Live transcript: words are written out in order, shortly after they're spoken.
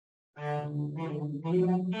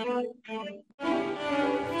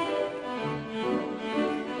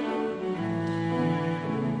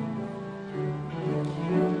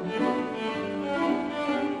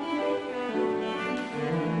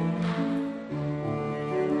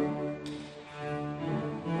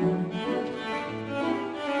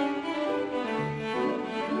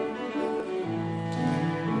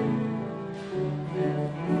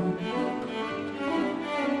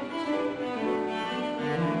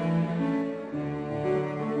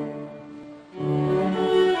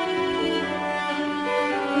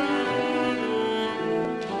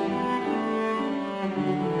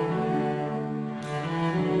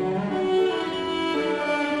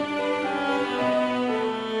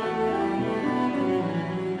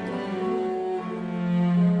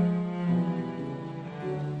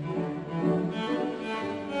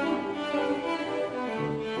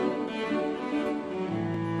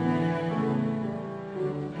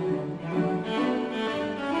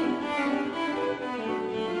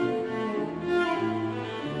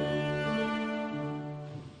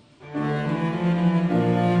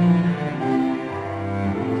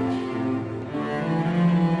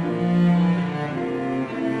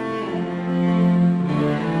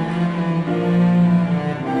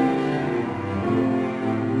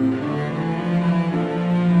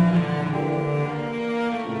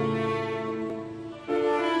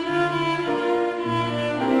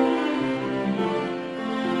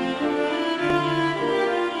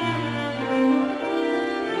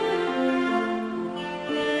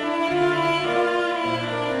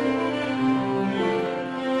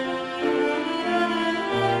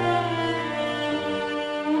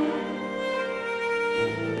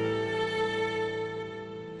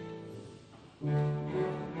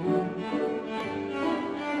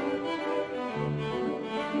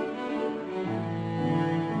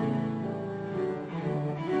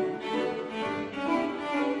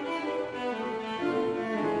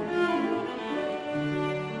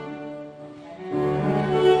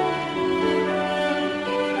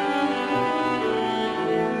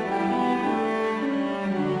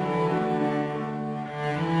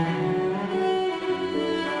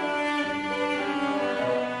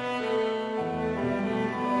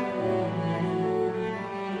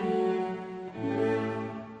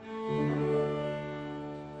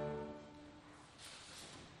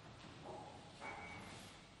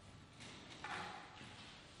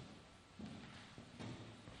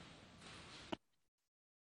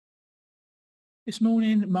This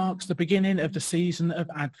morning marks the beginning of the season of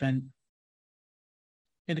Advent.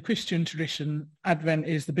 In the Christian tradition, Advent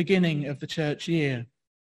is the beginning of the church year,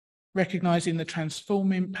 recognizing the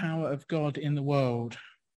transforming power of God in the world,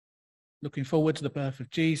 looking forward to the birth of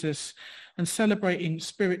Jesus and celebrating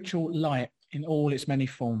spiritual light in all its many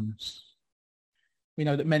forms. We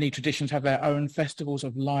know that many traditions have their own festivals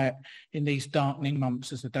of light in these darkening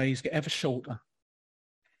months as the days get ever shorter.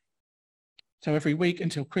 So every week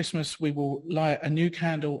until Christmas, we will light a new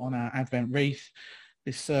candle on our Advent wreath,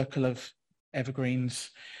 this circle of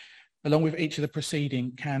evergreens, along with each of the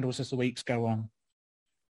preceding candles as the weeks go on.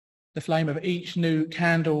 The flame of each new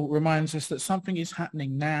candle reminds us that something is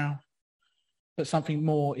happening now, but something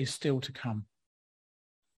more is still to come.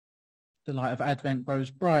 The light of Advent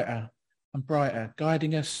grows brighter and brighter,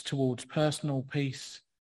 guiding us towards personal peace,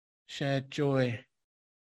 shared joy,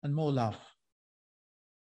 and more love.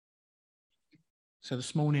 So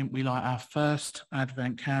this morning we light our first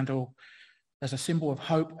Advent candle as a symbol of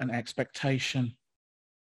hope and expectation.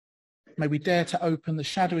 May we dare to open the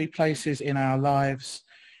shadowy places in our lives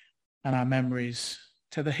and our memories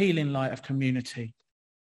to the healing light of community.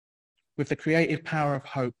 With the creative power of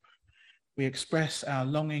hope, we express our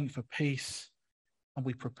longing for peace and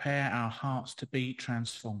we prepare our hearts to be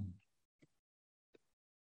transformed.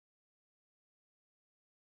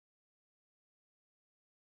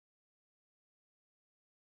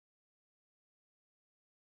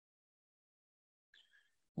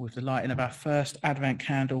 With the lighting of our first Advent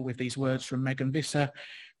candle with these words from Megan Visser,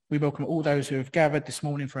 we welcome all those who have gathered this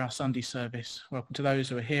morning for our Sunday service. Welcome to those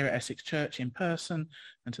who are here at Essex Church in person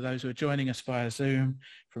and to those who are joining us via Zoom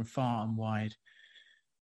from far and wide.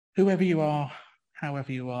 Whoever you are,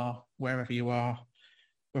 however you are, wherever you are,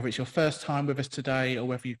 whether it's your first time with us today or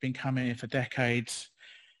whether you've been coming here for decades,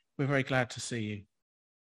 we're very glad to see you.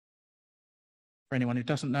 For anyone who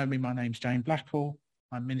doesn't know me, my name's Jane Blackall.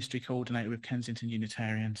 I'm Ministry Coordinator with Kensington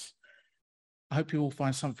Unitarians. I hope you all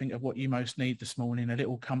find something of what you most need this morning, a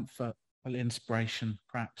little comfort, a little inspiration,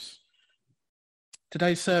 perhaps.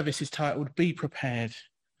 Today's service is titled Be Prepared,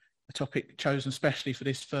 a topic chosen specially for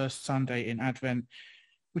this first Sunday in Advent,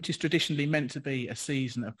 which is traditionally meant to be a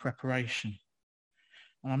season of preparation.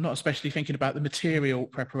 And I'm not especially thinking about the material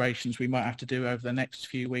preparations we might have to do over the next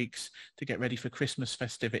few weeks to get ready for Christmas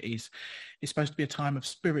festivities. It's supposed to be a time of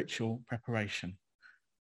spiritual preparation.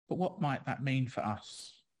 But what might that mean for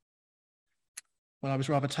us? Well, I was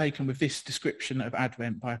rather taken with this description of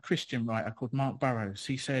Advent by a Christian writer called Mark Burrows.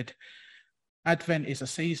 He said, Advent is a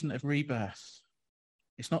season of rebirth.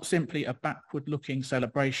 It's not simply a backward-looking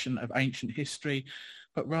celebration of ancient history,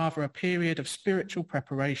 but rather a period of spiritual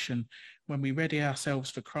preparation when we ready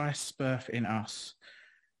ourselves for Christ's birth in us.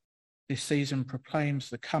 This season proclaims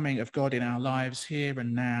the coming of God in our lives here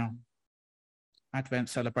and now. Advent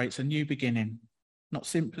celebrates a new beginning, not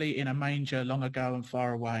simply in a manger long ago and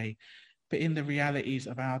far away, but in the realities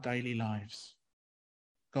of our daily lives.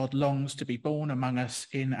 God longs to be born among us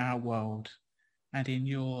in our world and in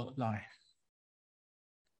your life.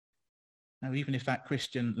 Now, even if that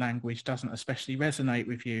Christian language doesn't especially resonate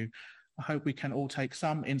with you, I hope we can all take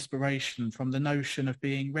some inspiration from the notion of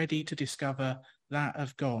being ready to discover that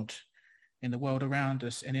of God in the world around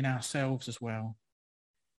us and in ourselves as well.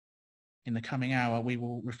 In the coming hour, we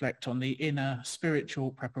will reflect on the inner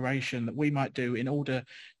spiritual preparation that we might do in order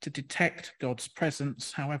to detect God's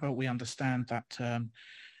presence, however we understand that term,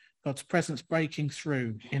 God's presence breaking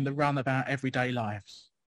through in the run of our everyday lives.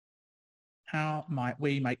 How might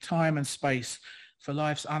we make time and space for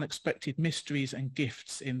life's unexpected mysteries and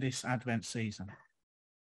gifts in this Advent season?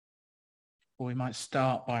 Or we might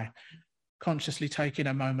start by consciously taking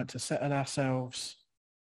a moment to settle ourselves.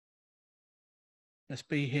 Let's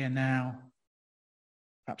be here now.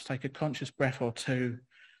 Perhaps take a conscious breath or two.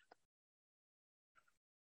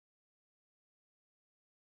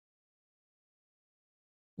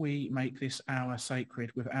 We make this hour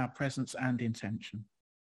sacred with our presence and intention.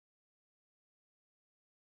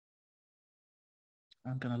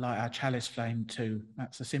 I'm going to light our chalice flame too.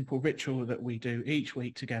 That's a simple ritual that we do each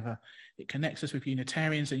week together. It connects us with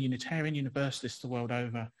Unitarians and Unitarian Universalists the world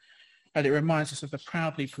over. And it reminds us of the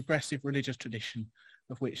proudly progressive religious tradition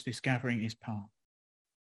of which this gathering is part.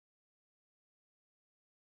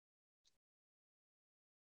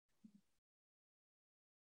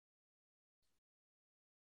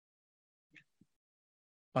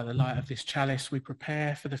 By the light of this chalice, we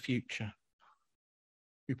prepare for the future.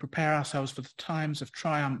 We prepare ourselves for the times of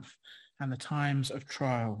triumph and the times of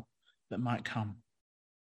trial that might come.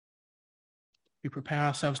 We prepare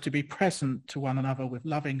ourselves to be present to one another with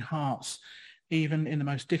loving hearts, even in the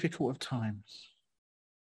most difficult of times.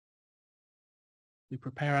 We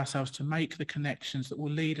prepare ourselves to make the connections that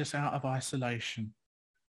will lead us out of isolation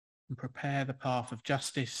and prepare the path of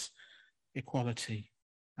justice, equality,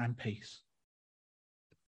 and peace.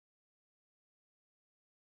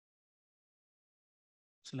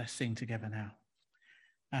 So let's sing together now.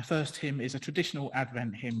 Our first hymn is a traditional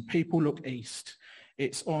Advent hymn, People Look East.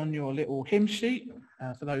 It's on your little hymn sheet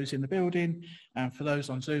for those in the building, and for those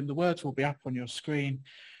on Zoom, the words will be up on your screen.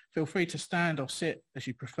 Feel free to stand or sit as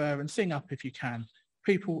you prefer and sing up if you can.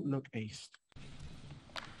 People Look East.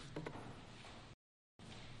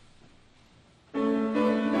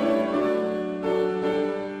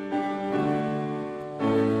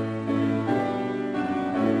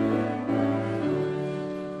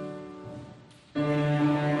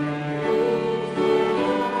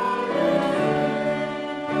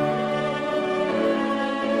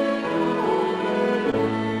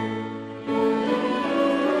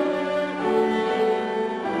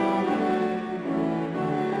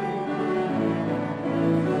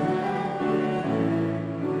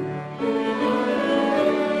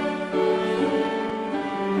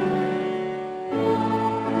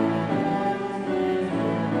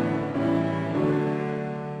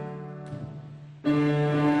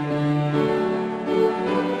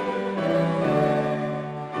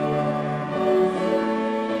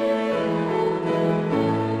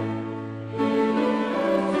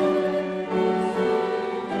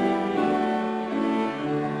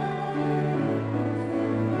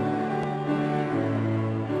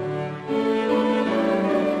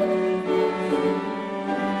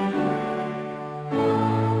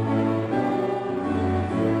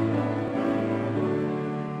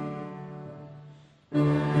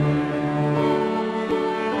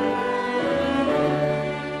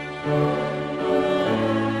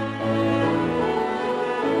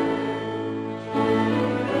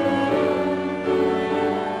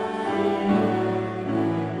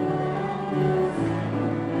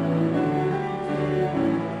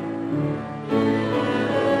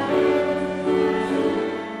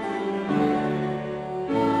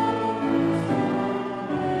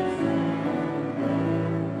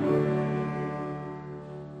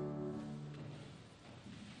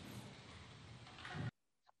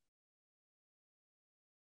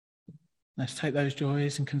 Let's take those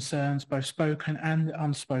joys and concerns, both spoken and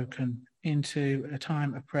unspoken, into a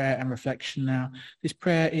time of prayer and reflection now. This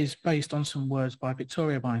prayer is based on some words by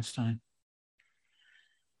Victoria Weinstein.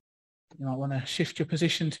 You might want to shift your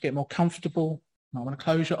position to get more comfortable. You might want to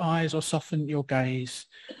close your eyes or soften your gaze.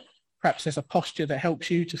 Perhaps there's a posture that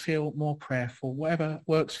helps you to feel more prayerful. Whatever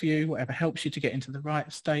works for you, whatever helps you to get into the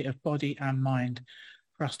right state of body and mind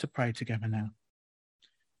for us to pray together now.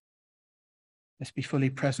 Let's be fully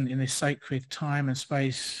present in this sacred time and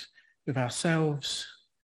space with ourselves,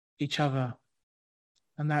 each other,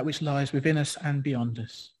 and that which lies within us and beyond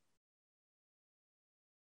us.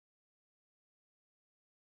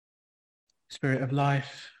 Spirit of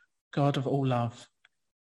life, God of all love,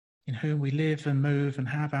 in whom we live and move and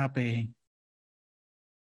have our being,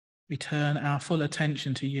 we turn our full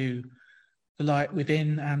attention to you, the light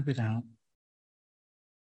within and without.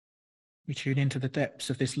 We tune into the depths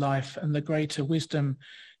of this life and the greater wisdom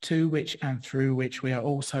to which and through which we are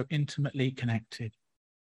all so intimately connected.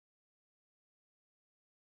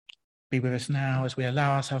 Be with us now as we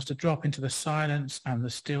allow ourselves to drop into the silence and the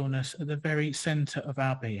stillness at the very centre of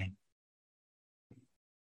our being.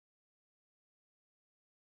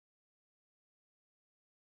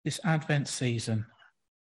 This Advent season,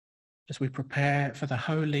 as we prepare for the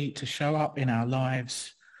Holy to show up in our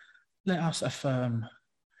lives, let us affirm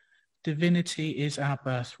divinity is our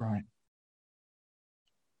birthright.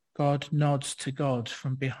 God nods to God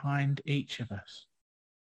from behind each of us.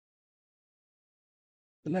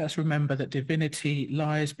 But let us remember that divinity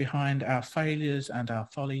lies behind our failures and our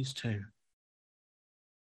follies too.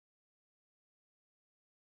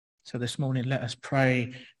 So this morning, let us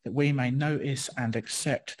pray that we may notice and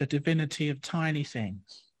accept the divinity of tiny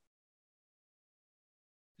things,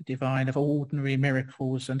 the divine of ordinary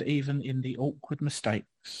miracles, and even in the awkward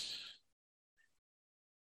mistakes,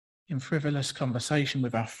 in frivolous conversation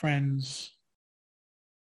with our friends,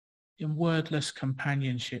 in wordless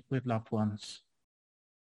companionship with loved ones,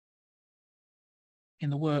 in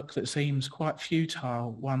the work that seems quite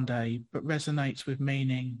futile one day but resonates with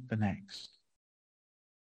meaning the next,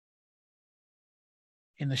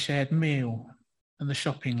 in the shared meal and the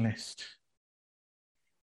shopping list,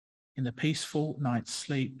 in the peaceful night's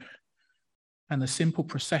sleep and the simple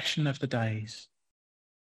procession of the days.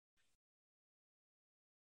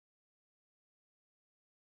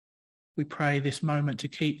 We pray this moment to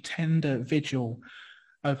keep tender vigil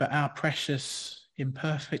over our precious,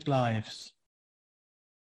 imperfect lives,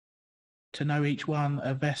 to know each one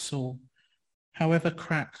a vessel, however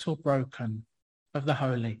cracked or broken, of the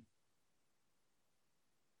Holy.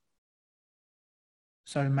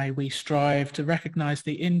 So may we strive to recognize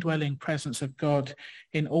the indwelling presence of God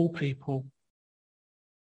in all people,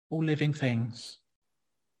 all living things,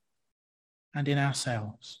 and in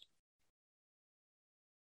ourselves.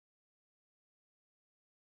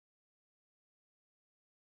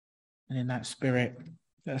 And in that spirit,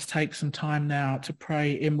 let us take some time now to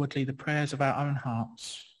pray inwardly the prayers of our own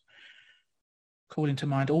hearts, calling to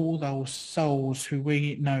mind all those souls who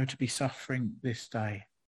we know to be suffering this day,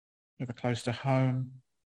 whether close to home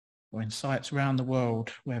or in sites around the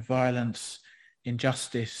world where violence,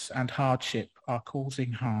 injustice and hardship are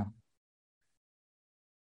causing harm.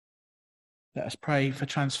 Let us pray for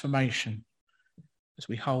transformation as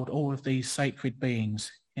we hold all of these sacred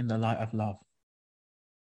beings in the light of love.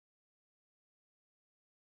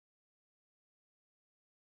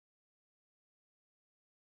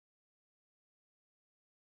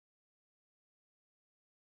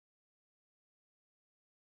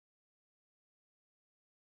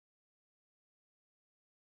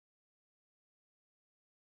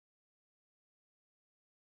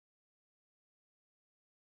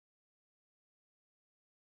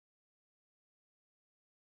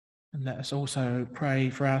 And let us also pray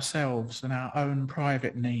for ourselves and our own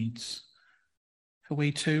private needs. For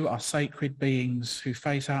we too are sacred beings who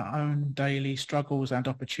face our own daily struggles and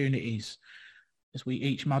opportunities as we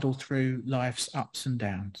each muddle through life's ups and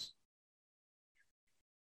downs.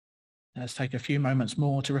 Let's take a few moments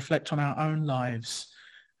more to reflect on our own lives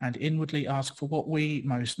and inwardly ask for what we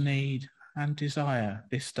most need and desire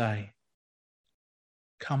this day.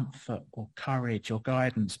 Comfort or courage or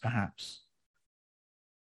guidance, perhaps.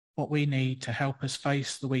 What we need to help us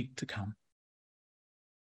face the week to come.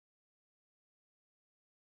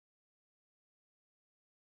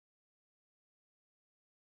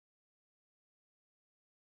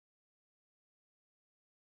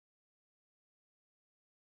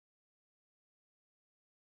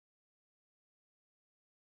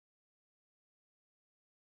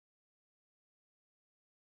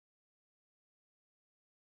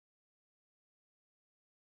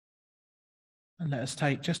 And let us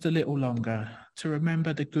take just a little longer to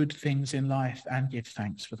remember the good things in life and give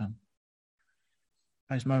thanks for them.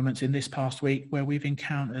 Those moments in this past week where we've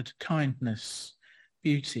encountered kindness,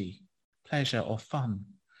 beauty, pleasure or fun.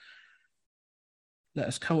 Let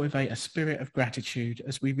us cultivate a spirit of gratitude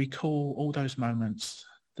as we recall all those moments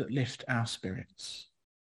that lift our spirits.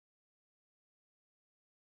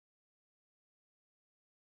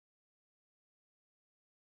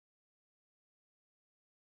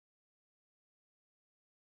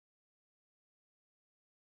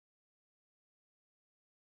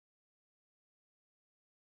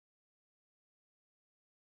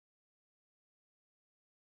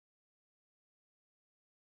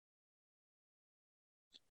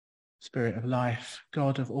 Spirit of life,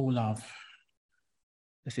 God of all love,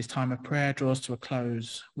 as this time of prayer draws to a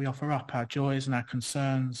close, we offer up our joys and our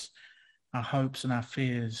concerns, our hopes and our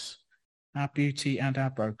fears, our beauty and our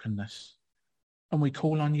brokenness. And we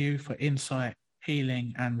call on you for insight,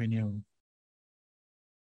 healing and renewal.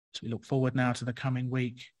 As we look forward now to the coming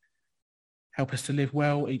week, help us to live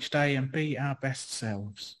well each day and be our best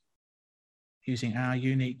selves, using our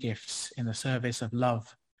unique gifts in the service of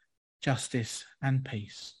love, justice and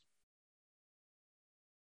peace.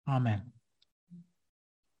 Amen.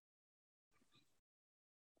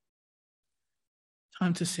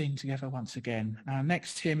 Time to sing together once again. Our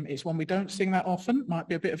next hymn is one we don't sing that often. Might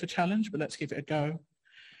be a bit of a challenge, but let's give it a go.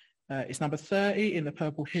 It's number 30 in the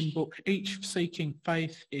purple hymn book. Each seeking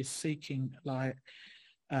faith is seeking light.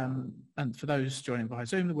 And for those joining via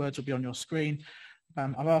Zoom, the words will be on your screen.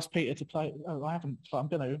 I've asked Peter to play. Oh, I haven't, but I'm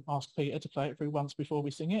going to ask Peter to play it through once before we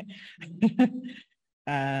sing it.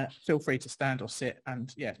 Feel free to stand or sit,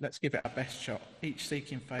 and yeah, let's give it our best shot. Each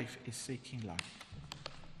seeking faith is seeking light.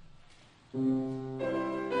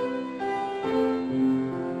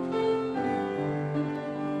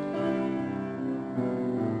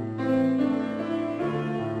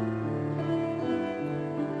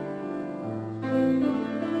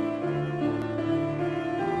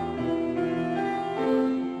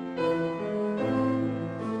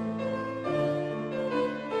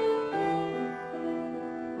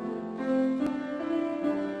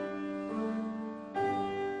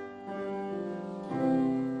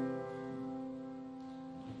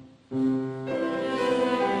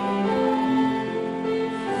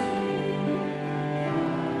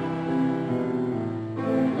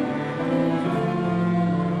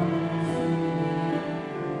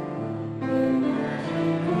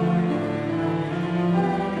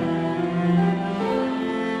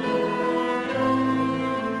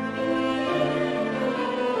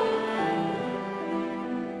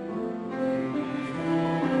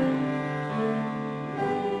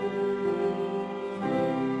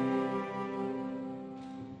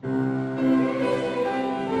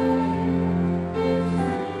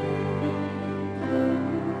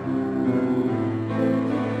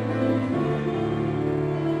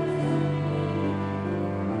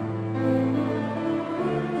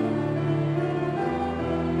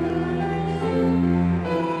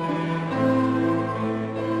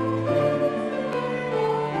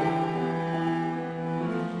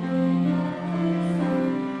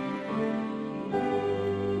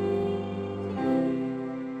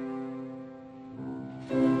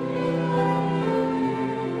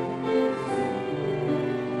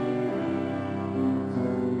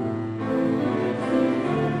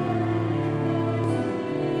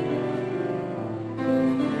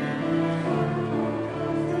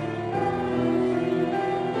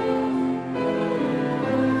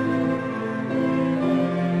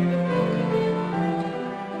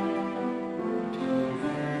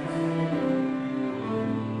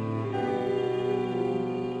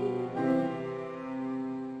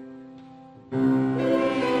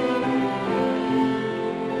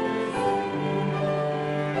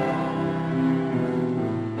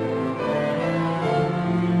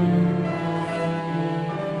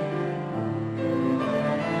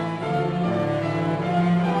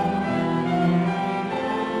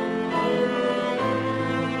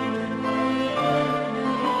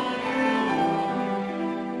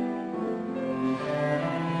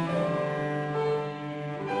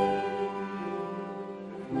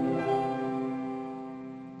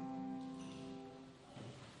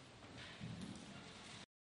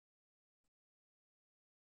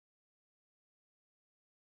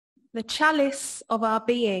 The Chalice of Our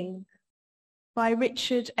Being by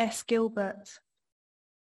Richard S. Gilbert.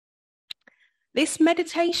 This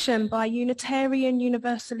meditation by Unitarian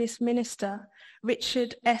Universalist minister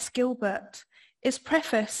Richard S. Gilbert is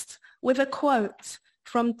prefaced with a quote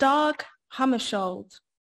from Dag Hammarskjöld,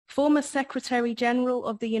 former Secretary General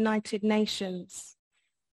of the United Nations.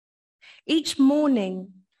 Each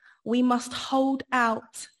morning, we must hold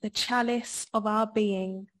out the chalice of our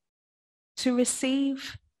being to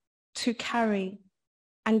receive, to carry,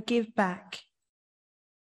 and give back.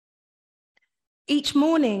 Each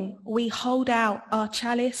morning, we hold out our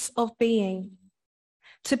chalice of being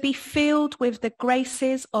to be filled with the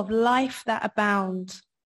graces of life that abound,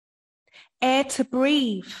 air to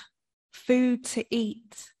breathe, food to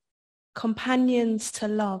eat, companions to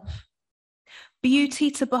love,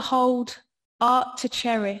 beauty to behold, art to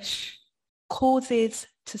cherish, causes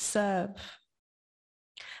to serve.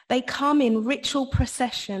 They come in ritual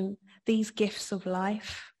procession, these gifts of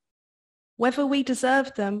life. Whether we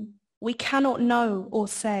deserve them, we cannot know or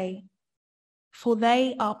say, for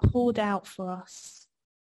they are poured out for us.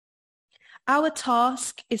 Our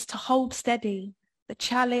task is to hold steady the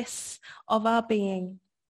chalice of our being.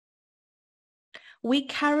 We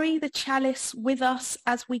carry the chalice with us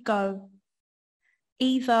as we go,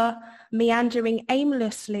 either meandering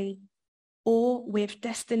aimlessly or with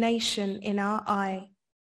destination in our eye.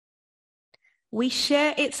 We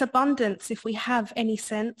share its abundance if we have any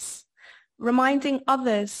sense, reminding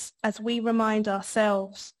others as we remind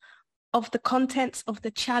ourselves of the contents of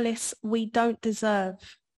the chalice we don't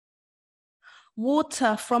deserve.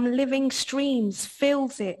 Water from living streams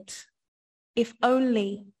fills it, if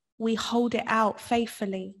only we hold it out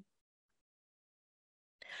faithfully.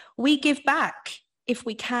 We give back, if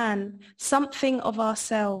we can, something of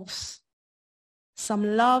ourselves,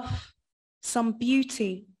 some love, some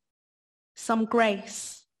beauty, some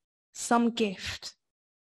grace, some gift.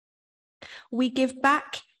 We give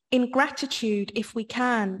back in gratitude if we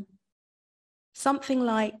can, something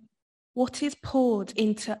like what is poured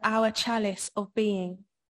into our chalice of being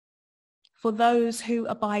for those who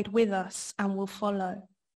abide with us and will follow.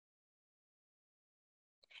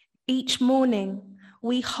 Each morning,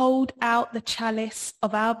 we hold out the chalice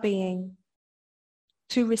of our being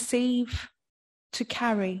to receive, to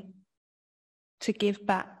carry, to give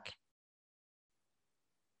back.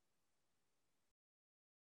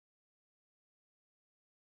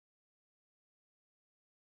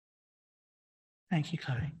 Thank you,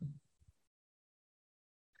 Chloe.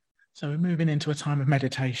 So we're moving into a time of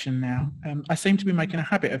meditation now. I seem to be making a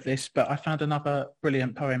habit of this, but I found another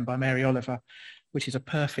brilliant poem by Mary Oliver, which is a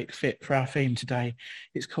perfect fit for our theme today.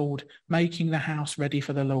 It's called Making the House Ready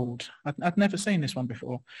for the Lord. I'd never seen this one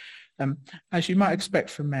before. As you might expect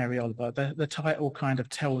from Mary Oliver, the title kind of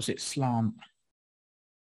tells its slant.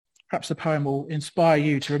 Perhaps the poem will inspire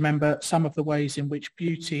you to remember some of the ways in which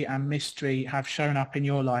beauty and mystery have shown up in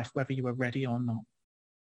your life, whether you were ready or not.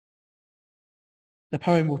 The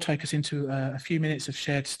poem will take us into a few minutes of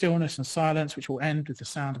shared stillness and silence, which will end with the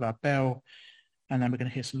sound of our bell. And then we're going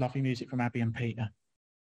to hear some lovely music from Abby and Peter.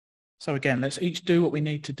 So again, let's each do what we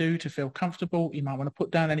need to do to feel comfortable. You might want to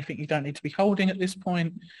put down anything you don't need to be holding at this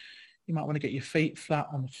point. You might want to get your feet flat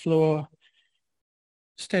on the floor.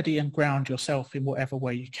 Steady and ground yourself in whatever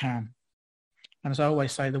way you can. And as I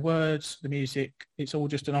always say, the words, the music, it's all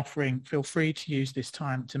just an offering. Feel free to use this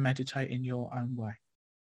time to meditate in your own way.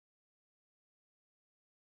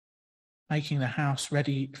 Making the House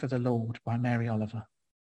Ready for the Lord by Mary Oliver.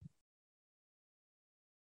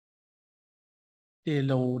 Dear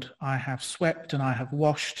Lord, I have swept and I have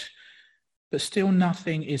washed, but still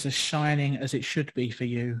nothing is as shining as it should be for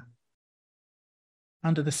you.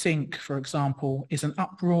 Under the sink, for example, is an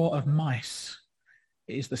uproar of mice.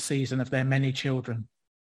 It is the season of their many children.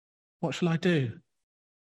 What shall I do?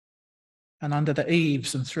 And under the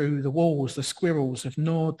eaves and through the walls, the squirrels have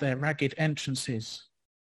gnawed their ragged entrances.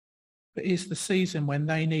 But it is the season when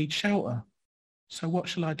they need shelter. So what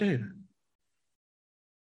shall I do?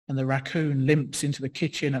 And the raccoon limps into the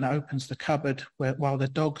kitchen and opens the cupboard while the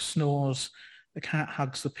dog snores, the cat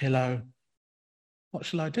hugs the pillow. What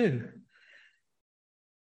shall I do?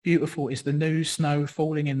 Beautiful is the new snow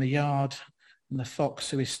falling in the yard and the fox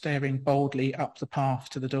who is staring boldly up the path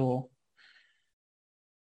to the door.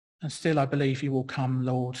 And still I believe you will come,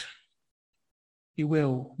 Lord. You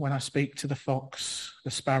will when I speak to the fox,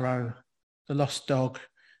 the sparrow, the lost dog,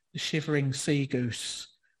 the shivering sea goose.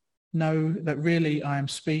 Know that really I am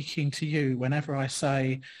speaking to you whenever I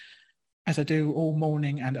say, as I do all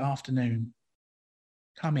morning and afternoon,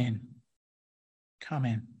 come in, come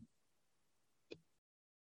in.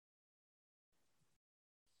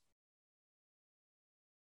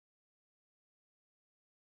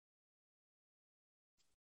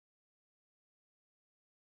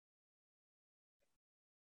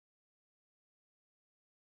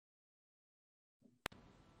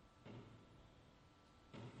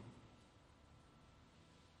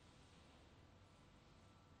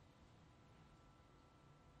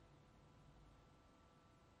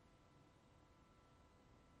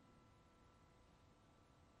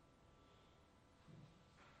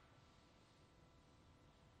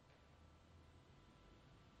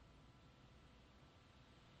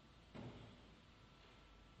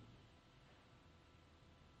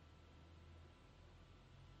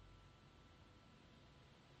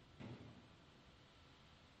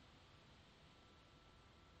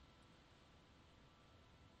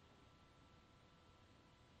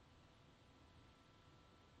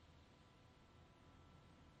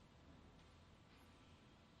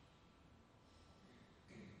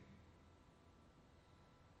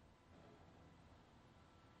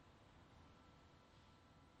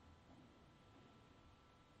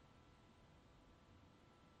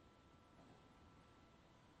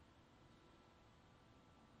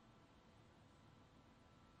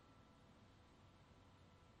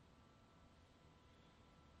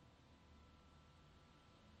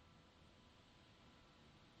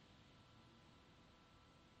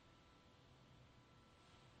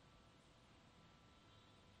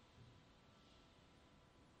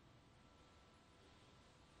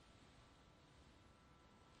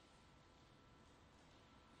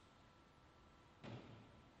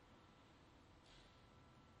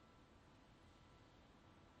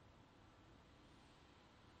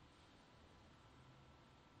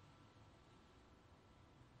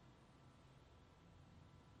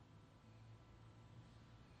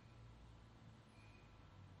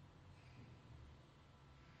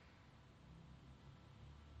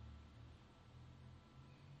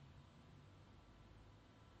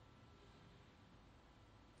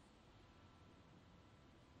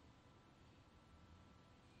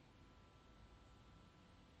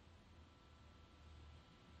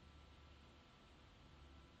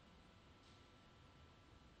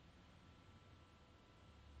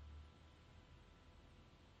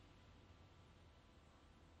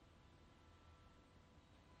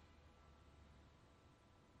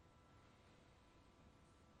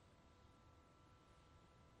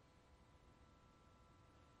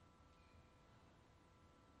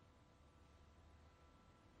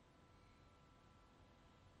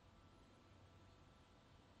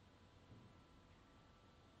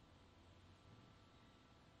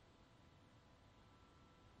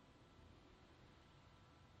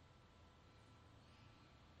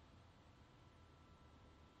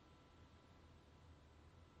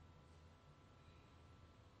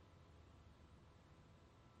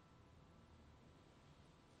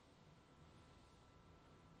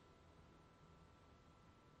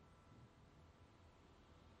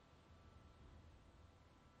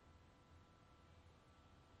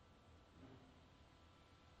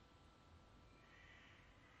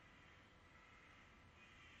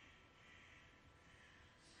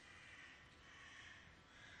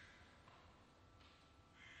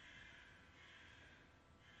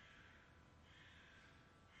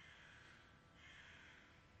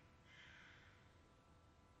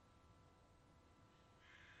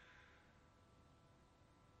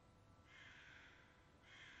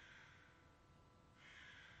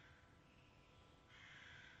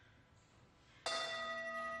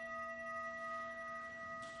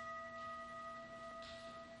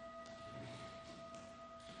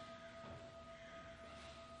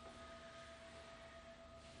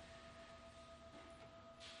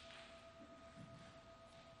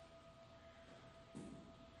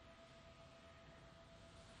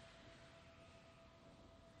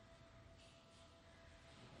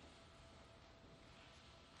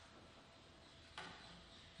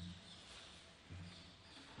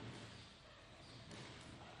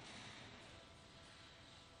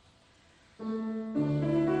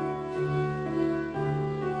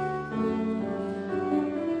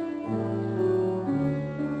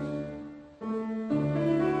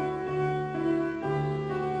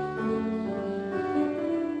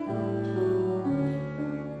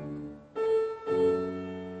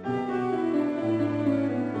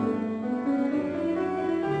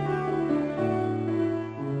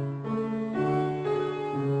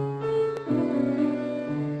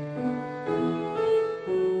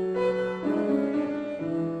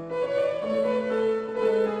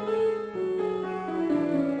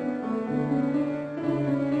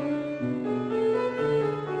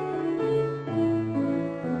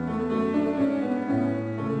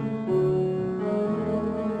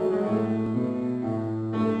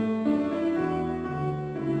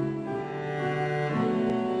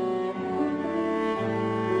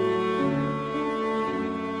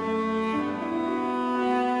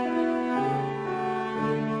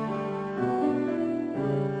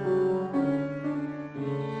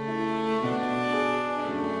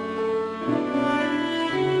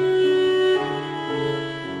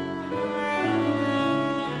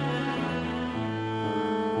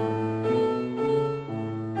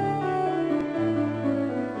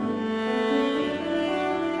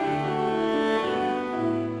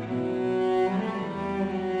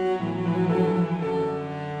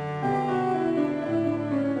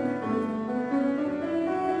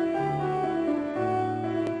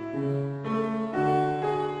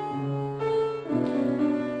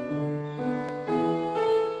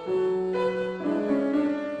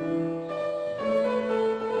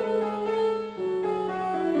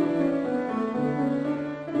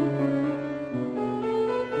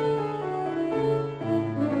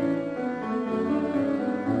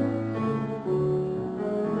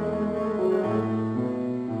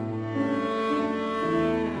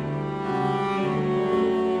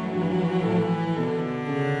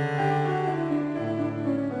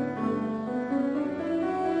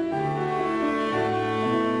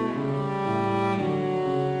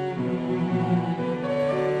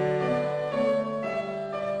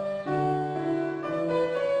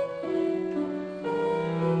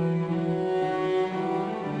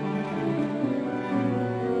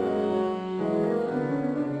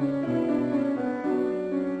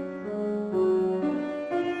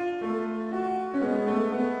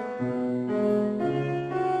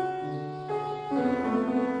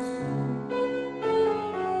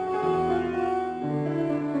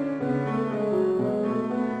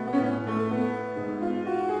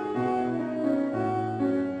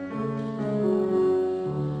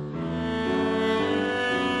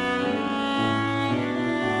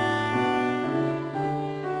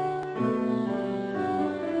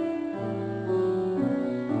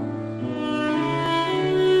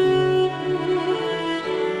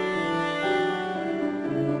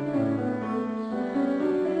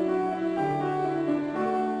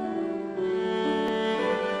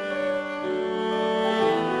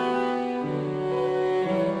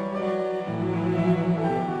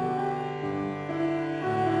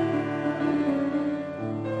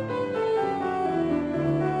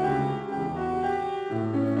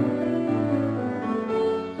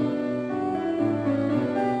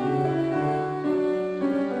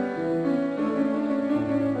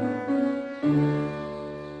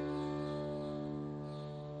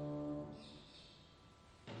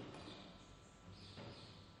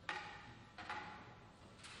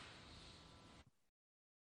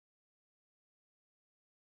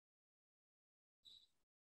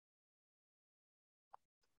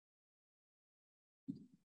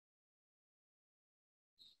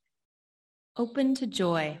 Open to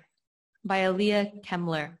Joy by Aaliyah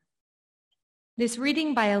Kemmler. This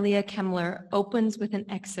reading by Aaliyah Kemmler opens with an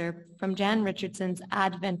excerpt from Jan Richardson's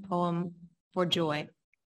Advent poem, For Joy.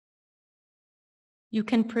 You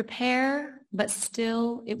can prepare, but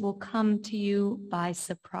still it will come to you by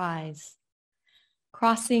surprise.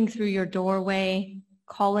 Crossing through your doorway,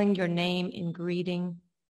 calling your name in greeting.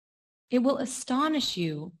 It will astonish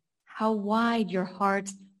you how wide your heart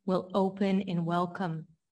will open in welcome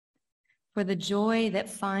for the joy that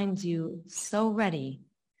finds you so ready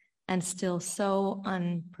and still so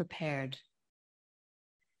unprepared.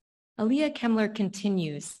 Aaliyah Kemmler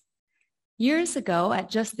continues, years ago at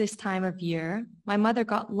just this time of year, my mother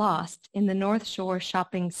got lost in the North Shore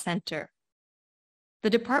Shopping Center. The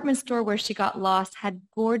department store where she got lost had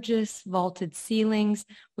gorgeous vaulted ceilings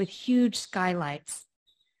with huge skylights.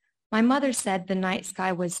 My mother said the night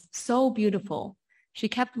sky was so beautiful, she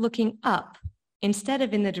kept looking up instead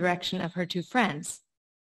of in the direction of her two friends.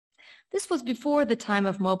 This was before the time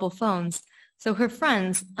of mobile phones, so her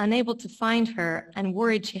friends, unable to find her and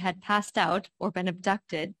worried she had passed out or been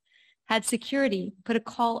abducted, had security put a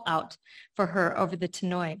call out for her over the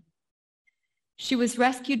tannoy. She was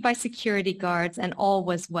rescued by security guards and all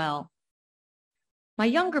was well. My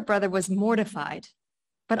younger brother was mortified,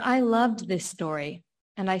 but I loved this story,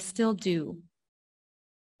 and I still do.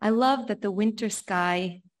 I love that the winter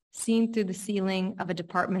sky, seen through the ceiling of a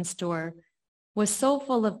department store, was so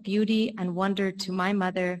full of beauty and wonder to my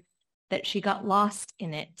mother that she got lost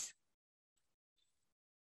in it.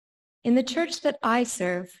 In the church that I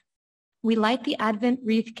serve, we light the Advent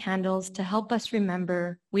wreath candles to help us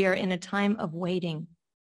remember we are in a time of waiting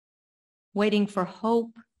for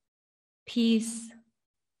hope, peace,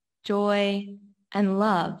 joy, and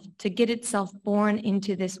love to get itself born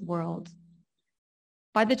into this world.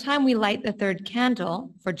 By the time we light the third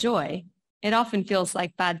candle, for joy, it often feels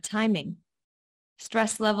like bad timing.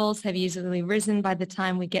 Stress levels have usually risen by the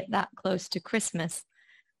time we get that close to Christmas,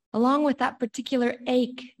 along with that particular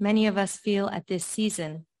ache many of us feel at this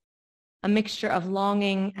season, a mixture of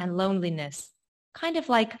longing and loneliness, kind of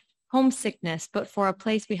like homesickness, but for a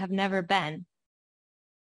place we have never been.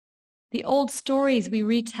 The old stories we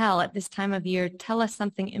retell at this time of year tell us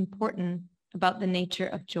something important about the nature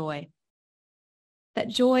of joy. That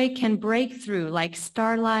joy can break through like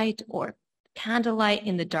starlight or candlelight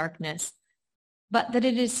in the darkness, but that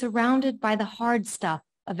it is surrounded by the hard stuff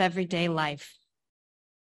of everyday life.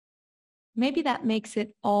 Maybe that makes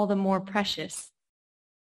it all the more precious.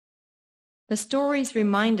 The stories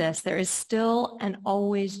remind us there is still and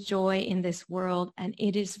always joy in this world, and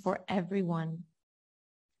it is for everyone.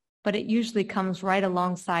 But it usually comes right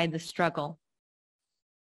alongside the struggle.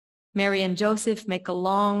 Mary and Joseph make a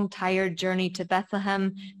long, tired journey to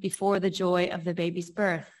Bethlehem before the joy of the baby's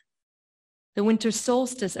birth. The winter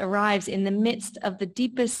solstice arrives in the midst of the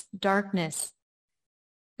deepest darkness.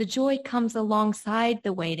 The joy comes alongside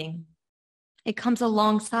the waiting. It comes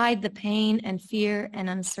alongside the pain and fear and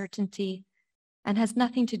uncertainty and has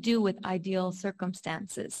nothing to do with ideal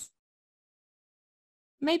circumstances.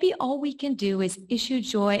 Maybe all we can do is issue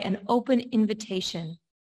joy an open invitation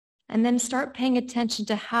and then start paying attention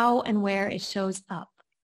to how and where it shows up.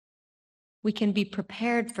 We can be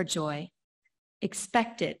prepared for joy,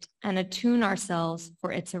 expect it, and attune ourselves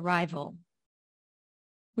for its arrival.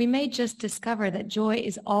 We may just discover that joy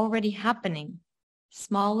is already happening,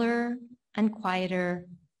 smaller and quieter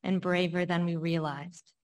and braver than we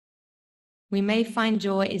realized. We may find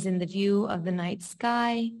joy is in the view of the night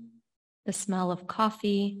sky, the smell of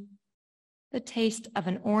coffee, the taste of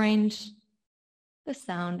an orange, the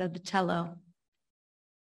sound of the cello.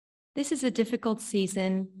 This is a difficult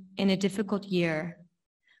season in a difficult year,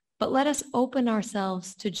 but let us open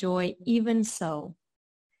ourselves to joy even so.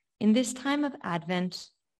 In this time of Advent,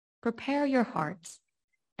 prepare your hearts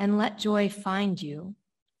and let joy find you,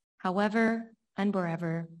 however and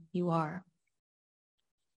wherever you are.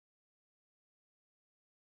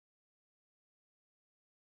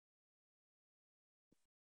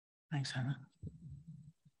 Thanks, Hannah.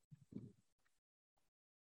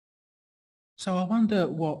 So I wonder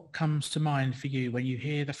what comes to mind for you when you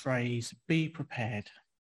hear the phrase, be prepared.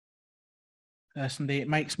 Personally, it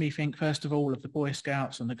makes me think, first of all, of the Boy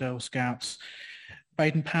Scouts and the Girl Scouts.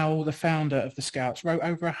 Baden-Powell, the founder of the Scouts, wrote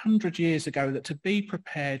over 100 years ago that to be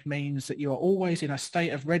prepared means that you are always in a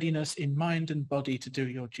state of readiness in mind and body to do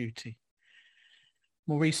your duty.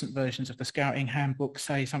 More recent versions of the Scouting Handbook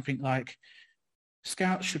say something like,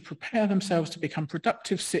 Scouts should prepare themselves to become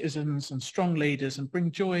productive citizens and strong leaders and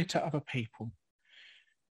bring joy to other people.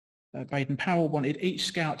 Baden-Powell wanted each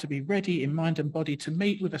Scout to be ready in mind and body to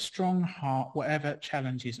meet with a strong heart whatever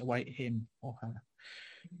challenges await him or her.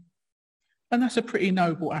 And that's a pretty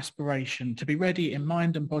noble aspiration, to be ready in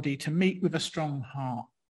mind and body to meet with a strong heart,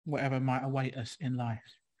 whatever might await us in life.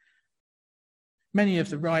 Many of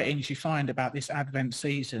the writings you find about this Advent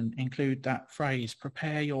season include that phrase,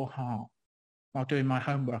 prepare your heart. While doing my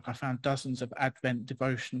homework, I found dozens of Advent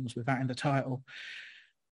devotionals with that in the title.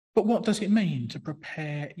 But what does it mean to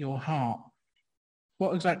prepare your heart?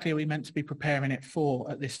 What exactly are we meant to be preparing it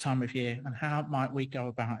for at this time of year, and how might we go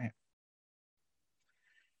about it?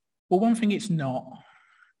 Well, one thing it's not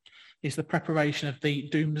is the preparation of the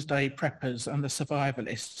doomsday preppers and the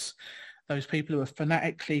survivalists, those people who are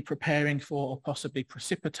fanatically preparing for or possibly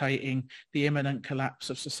precipitating the imminent collapse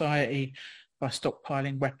of society by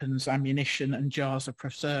stockpiling weapons, ammunition and jars of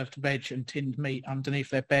preserved veg and tinned meat underneath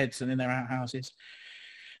their beds and in their outhouses.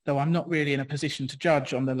 Though I'm not really in a position to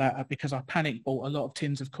judge on the latter, because I panic bought a lot of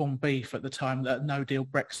tins of corned beef at the time that no-deal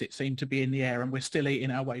Brexit seemed to be in the air, and we're still eating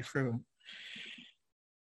our way through them.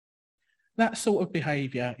 That sort of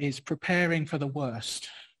behaviour is preparing for the worst,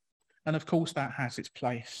 and of course that has its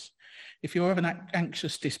place. If you're of an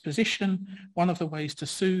anxious disposition, one of the ways to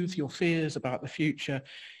soothe your fears about the future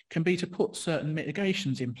can be to put certain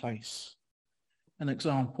mitigations in place. An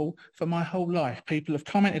example, for my whole life, people have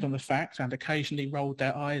commented on the fact and occasionally rolled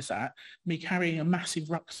their eyes at me carrying a massive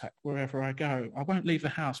rucksack wherever I go. I won't leave the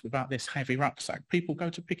house without this heavy rucksack. People go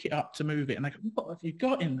to pick it up to move it and they go, what have you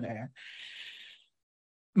got in there?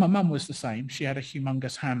 My mum was the same. She had a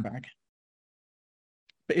humongous handbag.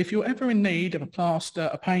 But if you're ever in need of a plaster,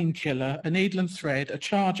 a painkiller, a needle and thread, a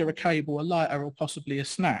charger, a cable, a lighter, or possibly a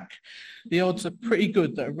snack, the odds are pretty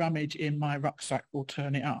good that a rummage in my rucksack will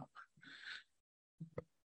turn it up.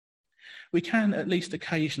 We can, at least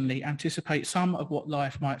occasionally, anticipate some of what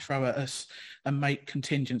life might throw at us and make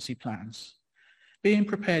contingency plans. Being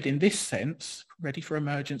prepared in this sense, ready for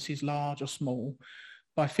emergencies large or small,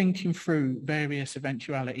 by thinking through various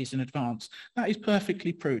eventualities in advance, that is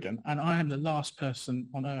perfectly prudent, and I am the last person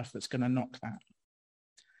on earth that's going to knock that.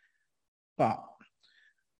 But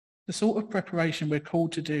the sort of preparation we're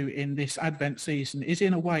called to do in this Advent season is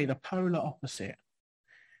in a way the polar opposite.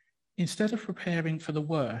 Instead of preparing for the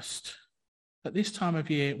worst, at this time of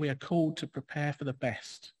year, we are called to prepare for the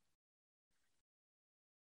best.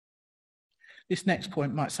 This next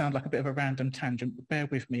point might sound like a bit of a random tangent, but bear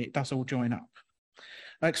with me, it does all join up.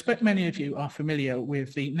 I expect many of you are familiar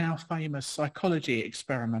with the now famous psychology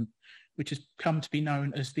experiment, which has come to be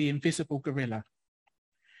known as the invisible gorilla.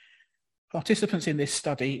 Participants in this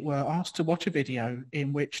study were asked to watch a video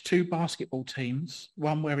in which two basketball teams,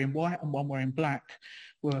 one wearing white and one wearing black,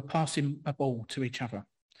 were passing a ball to each other.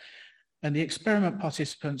 And the experiment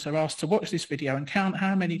participants are asked to watch this video and count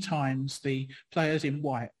how many times the players in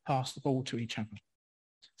white pass the ball to each other.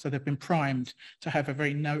 So they've been primed to have a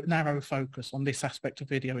very narrow focus on this aspect of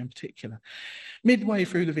video in particular. Midway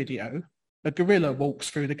through the video, a gorilla walks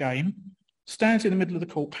through the game, stands in the middle of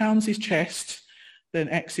the court, pounds his chest, then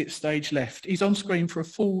exits stage left. He's on screen for a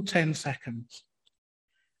full 10 seconds.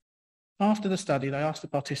 After the study, they asked the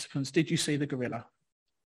participants, did you see the gorilla?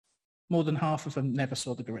 More than half of them never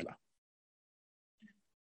saw the gorilla.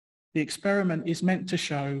 The experiment is meant to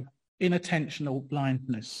show inattentional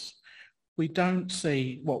blindness. We don't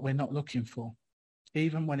see what we're not looking for,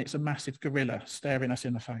 even when it's a massive gorilla staring us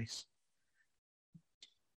in the face.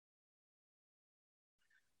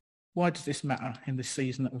 Why does this matter in this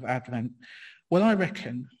season of Advent? Well, I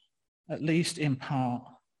reckon, at least in part,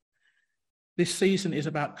 this season is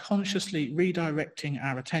about consciously redirecting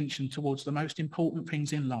our attention towards the most important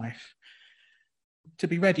things in life, to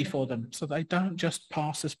be ready for them so they don't just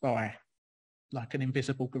pass us by like an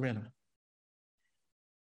invisible gorilla.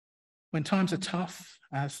 When times are tough,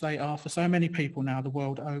 as they are for so many people now the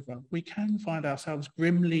world over, we can find ourselves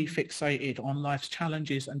grimly fixated on life's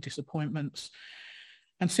challenges and disappointments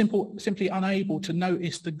and simply unable to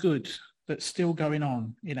notice the good that's still going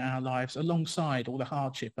on in our lives alongside all the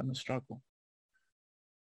hardship and the struggle.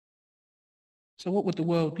 So what would the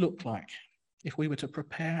world look like if we were to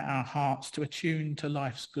prepare our hearts to attune to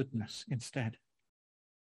life's goodness instead?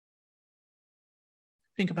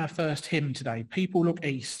 Think of our first hymn today, People Look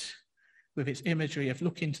East, with its imagery of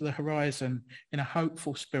looking to the horizon in a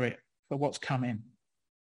hopeful spirit for what's coming,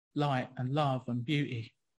 light and love and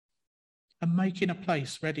beauty, and making a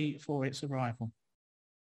place ready for its arrival.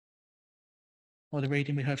 Or the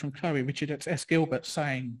reading we heard from Chloe, Richard S. Gilbert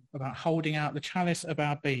saying about holding out the chalice of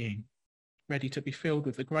our being, ready to be filled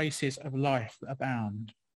with the graces of life that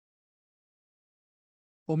abound.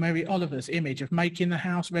 Or Mary Oliver's image of making the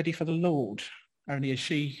house ready for the Lord, only as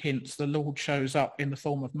she hints the Lord shows up in the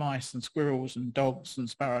form of mice and squirrels and dogs and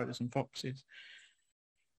sparrows and foxes.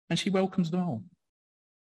 And she welcomes them all.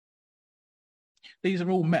 These are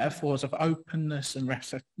all metaphors of openness and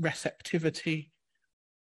receptivity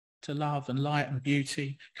to love and light and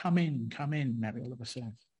beauty. Come in, Mary Oliver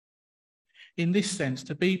says. In this sense,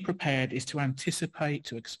 to be prepared is to anticipate,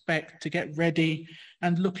 to expect, to get ready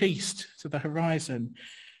and look east to the horizon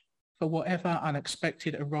for whatever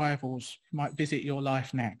unexpected arrivals might visit your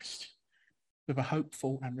life next with a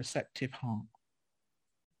hopeful and receptive heart.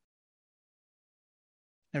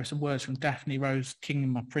 There are some words from Daphne Rose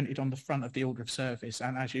Kingma printed on the front of the order of service,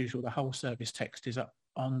 and as usual, the whole service text is up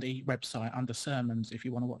on the website under sermons if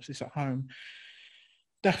you want to watch this at home.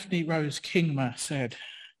 Daphne Rose Kingma said,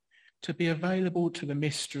 "To be available to the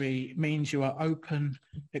mystery means you are open,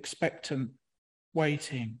 expectant,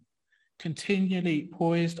 waiting, continually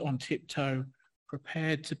poised on tiptoe,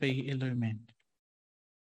 prepared to be illumined."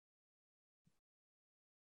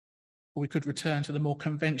 Or we could return to the more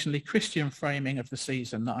conventionally Christian framing of the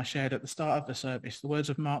season that I shared at the start of the service, the words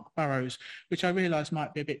of Mark Burrows, which I realise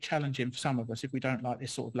might be a bit challenging for some of us if we don't like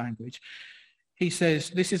this sort of language. He says,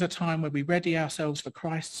 "This is a time where we ready ourselves for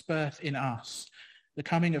Christ's birth in us, the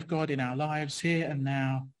coming of God in our lives here and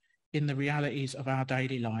now, in the realities of our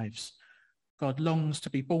daily lives. God longs to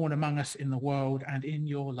be born among us in the world and in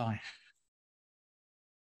your life."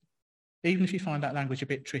 Even if you find that language a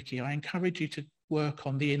bit tricky, I encourage you to work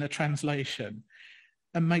on the inner translation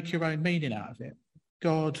and make your own meaning out of it.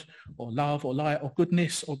 God or love or light or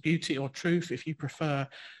goodness or beauty or truth, if you prefer,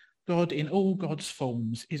 God in all God's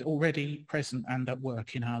forms is already present and at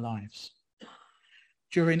work in our lives.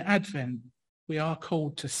 During Advent, we are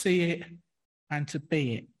called to see it and to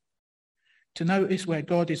be it, to notice where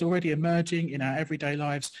God is already emerging in our everyday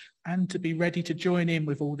lives and to be ready to join in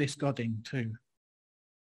with all this Godding too.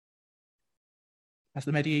 As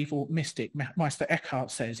the medieval mystic Meister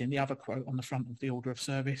Eckhart says in the other quote on the front of the order of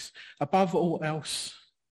service, above all else,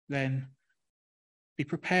 then, be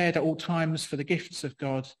prepared at all times for the gifts of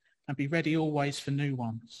God and be ready always for new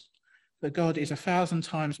ones. For God is 1,000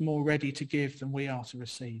 times more ready to give than we are to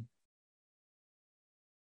receive.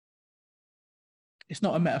 It's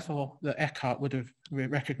not a metaphor that Eckhart would have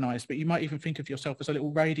recognised, but you might even think of yourself as a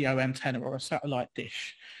little radio antenna or a satellite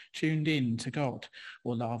dish tuned in to God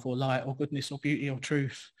or love or light or goodness or beauty or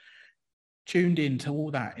truth, tuned in to all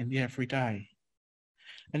that in the everyday.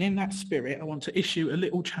 And in that spirit, I want to issue a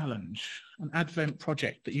little challenge, an Advent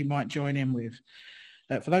project that you might join in with.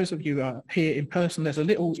 For those of you who are here in person, there's a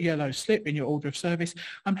little yellow slip in your order of service.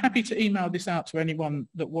 I'm happy to email this out to anyone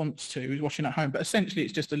that wants to, who's watching at home, but essentially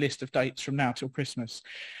it's just a list of dates from now till Christmas.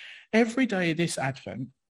 Every day this Advent,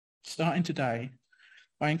 starting today,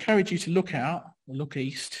 I encourage you to look out, or look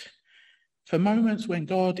east, for moments when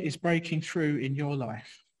God is breaking through in your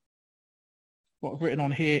life. What I've written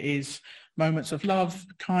on here is moments of love,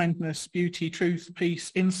 kindness, beauty, truth,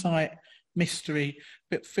 peace, insight, mystery,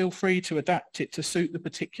 but feel free to adapt it to suit the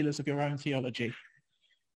particulars of your own theology.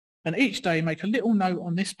 And each day make a little note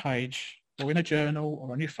on this page or in a journal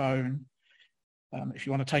or on your phone. If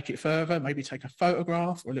you want to take it further, maybe take a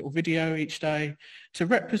photograph or a little video each day to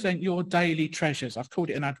represent your daily treasures. I've called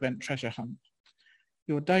it an Advent treasure hunt.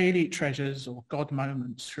 Your daily treasures or God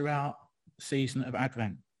moments throughout the season of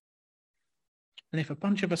Advent. And if a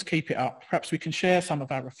bunch of us keep it up, perhaps we can share some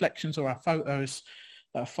of our reflections or our photos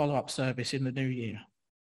at a follow-up service in the new year,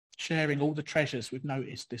 sharing all the treasures we've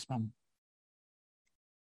noticed this month.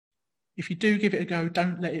 If you do give it a go,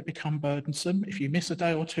 don't let it become burdensome. If you miss a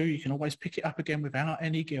day or two, you can always pick it up again without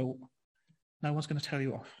any guilt. No one's going to tell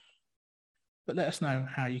you off. But let us know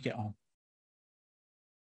how you get on.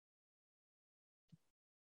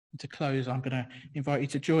 And to close, I'm going to invite you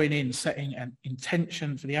to join in setting an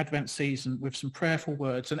intention for the Advent season with some prayerful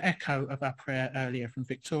words, an echo of our prayer earlier from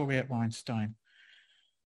Victoria Weinstein.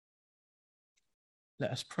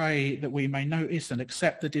 Let us pray that we may notice and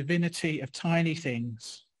accept the divinity of tiny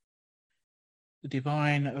things, the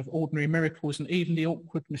divine of ordinary miracles and even the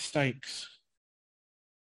awkward mistakes.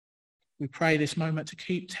 We pray this moment to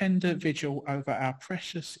keep tender vigil over our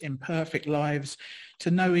precious, imperfect lives, to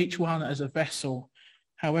know each one as a vessel,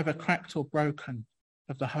 however cracked or broken,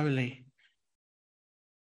 of the holy.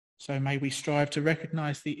 So may we strive to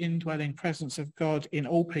recognize the indwelling presence of God in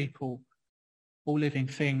all people, all living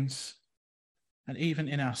things, and even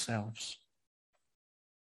in ourselves.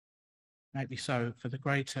 May it be so for the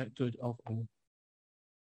greater good of all.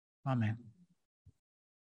 Amen.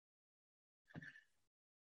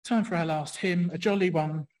 Time for our last hymn, a jolly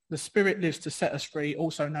one. The Spirit lives to set us free,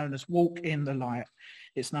 also known as Walk in the Light.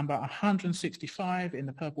 It's number 165 in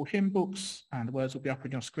the purple hymn books, and the words will be up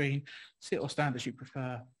on your screen. Sit or stand as you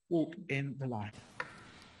prefer. Walk in the light.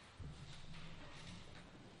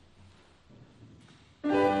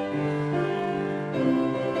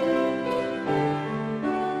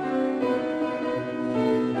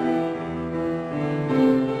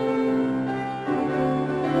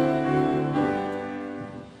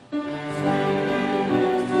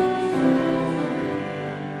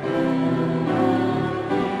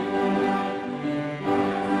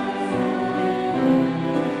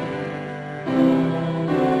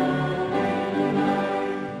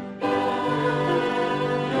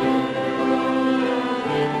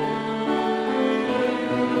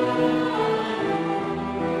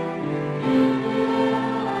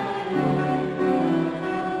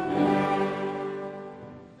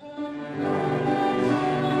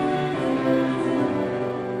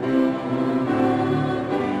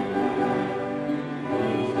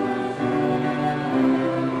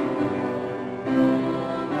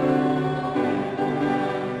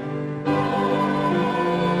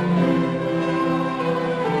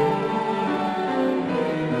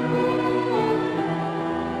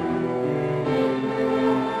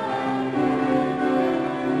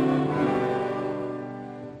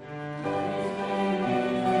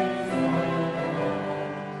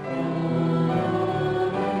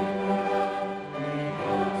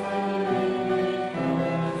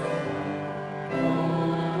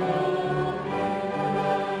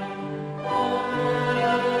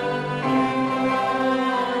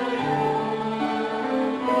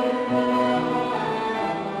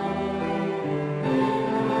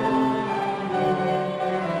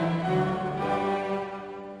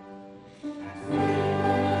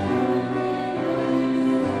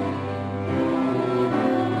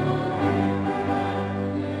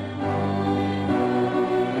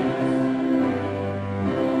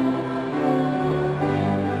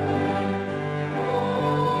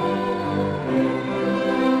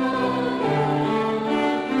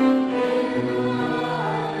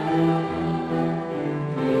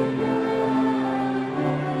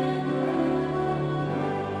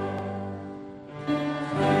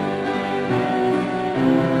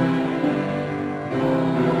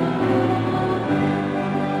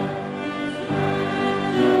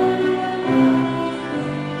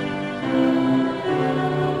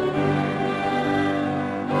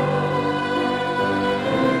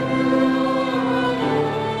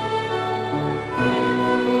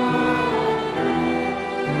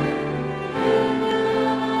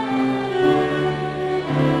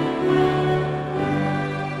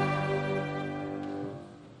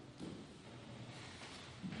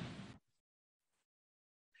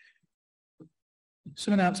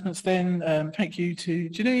 Some announcements then. Thank you to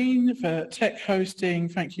Janine for tech hosting.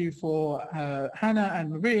 Thank you for Hannah and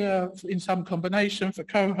Maria in some combination for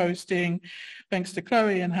co-hosting. Thanks to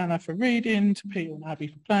Chloe and Hannah for reading, to Peter and Abby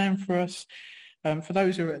for playing for us. For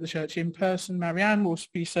those who are at the church in person, Marianne will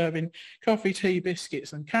be serving coffee, tea,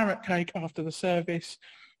 biscuits and carrot cake after the service.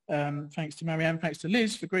 Thanks to Marianne, thanks to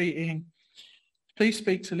Liz for greeting. Please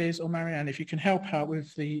speak to Liz or Marianne if you can help out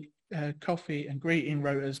with the coffee and greeting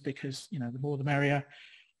rotas, because the more the merrier.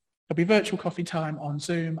 There'll be virtual coffee time on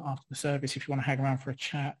Zoom after the service if you want to hang around for a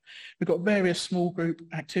chat. We've got various small group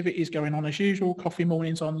activities going on as usual. Coffee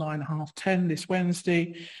mornings online 10:30 this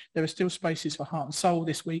Wednesday. There are still spaces for Heart and Soul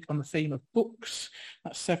this week on the theme of books.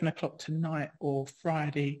 That's 7 o'clock tonight or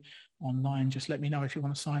Friday online. Just let me know if you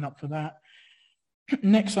want to sign up for that.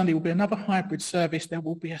 Next Sunday will be another hybrid service. There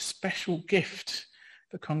will be a special gift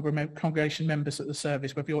for congregation members at the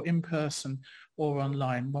service, whether you're in person or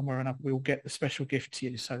online. One way or another, we will get the special gift to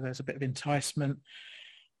you, so there's a bit of enticement.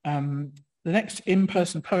 The next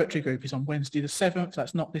in-person poetry group is on Wednesday the 7th.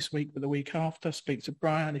 That's not this week, but the week after. Speak to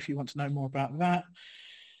Brian if you want to know more about that.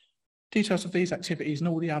 Details of these activities and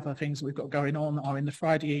all the other things that we've got going on are in the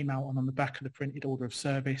Friday email and on the back of the printed order of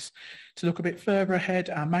service. To look a bit further ahead,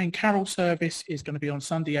 our main carol service is going to be on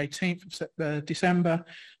Sunday 18th of December. And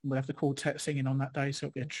we'll have the quartet singing on that day, so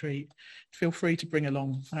it'll be a treat. Feel free to bring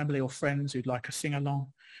along family or friends who'd like a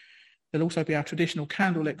sing-along. There'll also be our traditional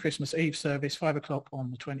candlelit Christmas Eve service, 5 o'clock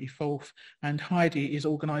on the 24th. And Heidi is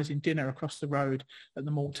organising dinner across the road at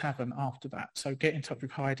the Mall Tavern after that. So get in touch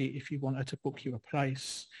with Heidi if you want her to book you a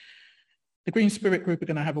place. The Green Spirit Group are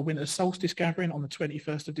going to have a winter solstice gathering on the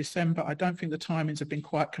 21st of December. I don't think the timings have been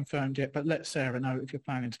quite confirmed yet, but let Sarah know if you're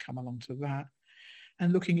planning to come along to that.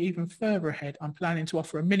 And looking even further ahead, I'm planning to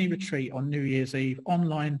offer a mini retreat on New Year's Eve,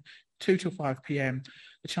 online 2 till 5 p.m,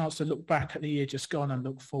 a chance to look back at the year just gone and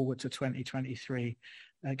look forward to 2023.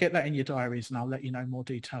 Get that in your diaries and I'll let you know more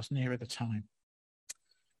details nearer the time.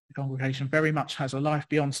 The congregation very much has a life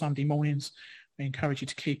beyond Sunday mornings. We encourage you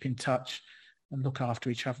to keep in touch and look after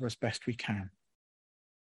each other as best we can.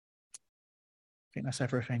 I think that's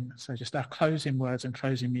everything. So just our closing words and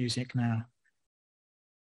closing music now.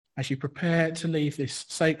 As you prepare to leave this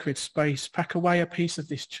sacred space, pack away a piece of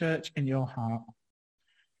this church in your heart.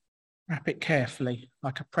 Wrap it carefully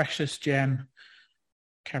like a precious gem.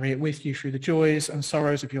 Carry it with you through the joys and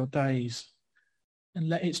sorrows of your days. And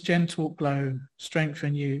let its gentle glow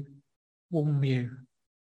strengthen you, warm you,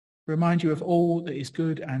 remind you of all that is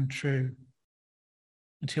good and true,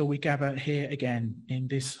 until we gather here again in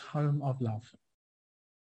this home of love.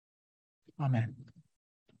 Amen.